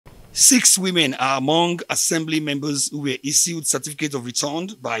6 women are among assembly members who were issued certificate of return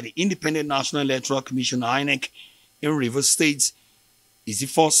by the Independent National Electoral Commission (INEC) in Rivers State. It's the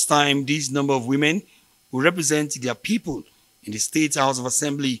first time this number of women will represent their people in the State House of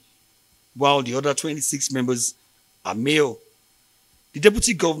Assembly, while the other 26 members are male. The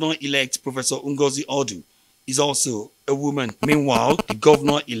Deputy Governor-elect, Professor Ngozi Odu, is also a woman. Meanwhile, the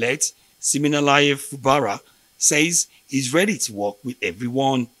Governor-elect, Siminalayi Fubara, says he's ready to work with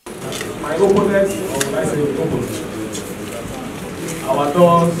everyone. My opponents, or I say opponents, our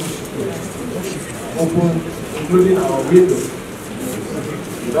doors open, including our windows.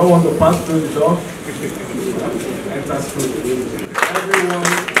 You don't want to pass through the door, enter through the window. Everyone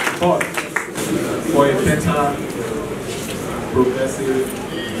fought for a better, progressive.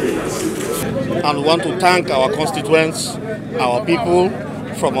 And we want to thank our constituents, our people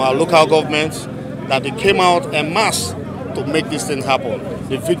from our local governments, that they came out en masse to make this thing happen.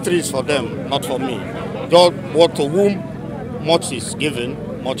 The victory is for them, not for me. God, what to whom much is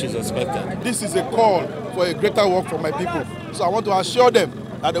given, much is expected. This is a call for a greater work for my people. So I want to assure them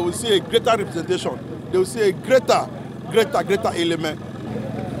that they will see a greater representation. They will see a greater element.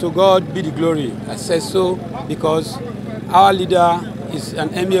 To God be the glory. I say so because our leader is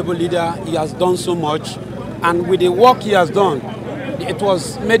an amiable leader. He has done so much. And with the work he has done, it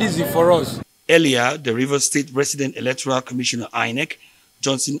was made easy for us. Earlier, the Rivers State Resident Electoral Commissioner (INEC),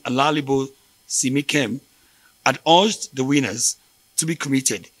 Johnson Alalibo Simikem, had urged the winners to be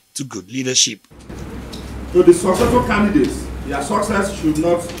committed to good leadership. To the successful candidates, their success should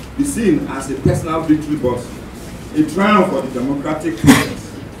not be seen as a personal victory but a triumph for the democratic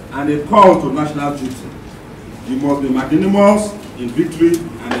process and a call to national duty. You must be magnanimous in victory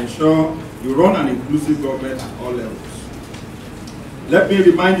and ensure you run an inclusive government at all levels. Let me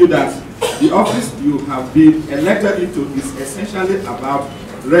remind you that the office you have been elected into is essentially about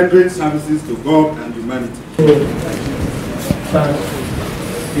rendering services to God and humanity. Thank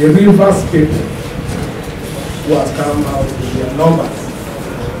the Rivers State who has come out with their numbers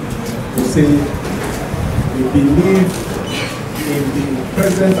to say we believe in the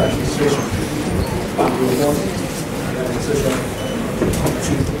present administration and we want the administration to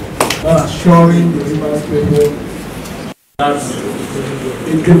continue. Not assuring the Rivers people that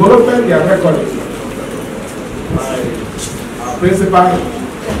in developing their record by our principal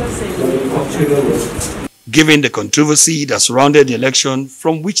will continue with. Given the controversy that surrounded the election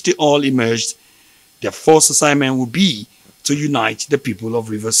from which they all emerged, their first assignment will be to unite the people of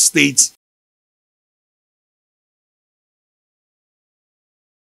Rivers State.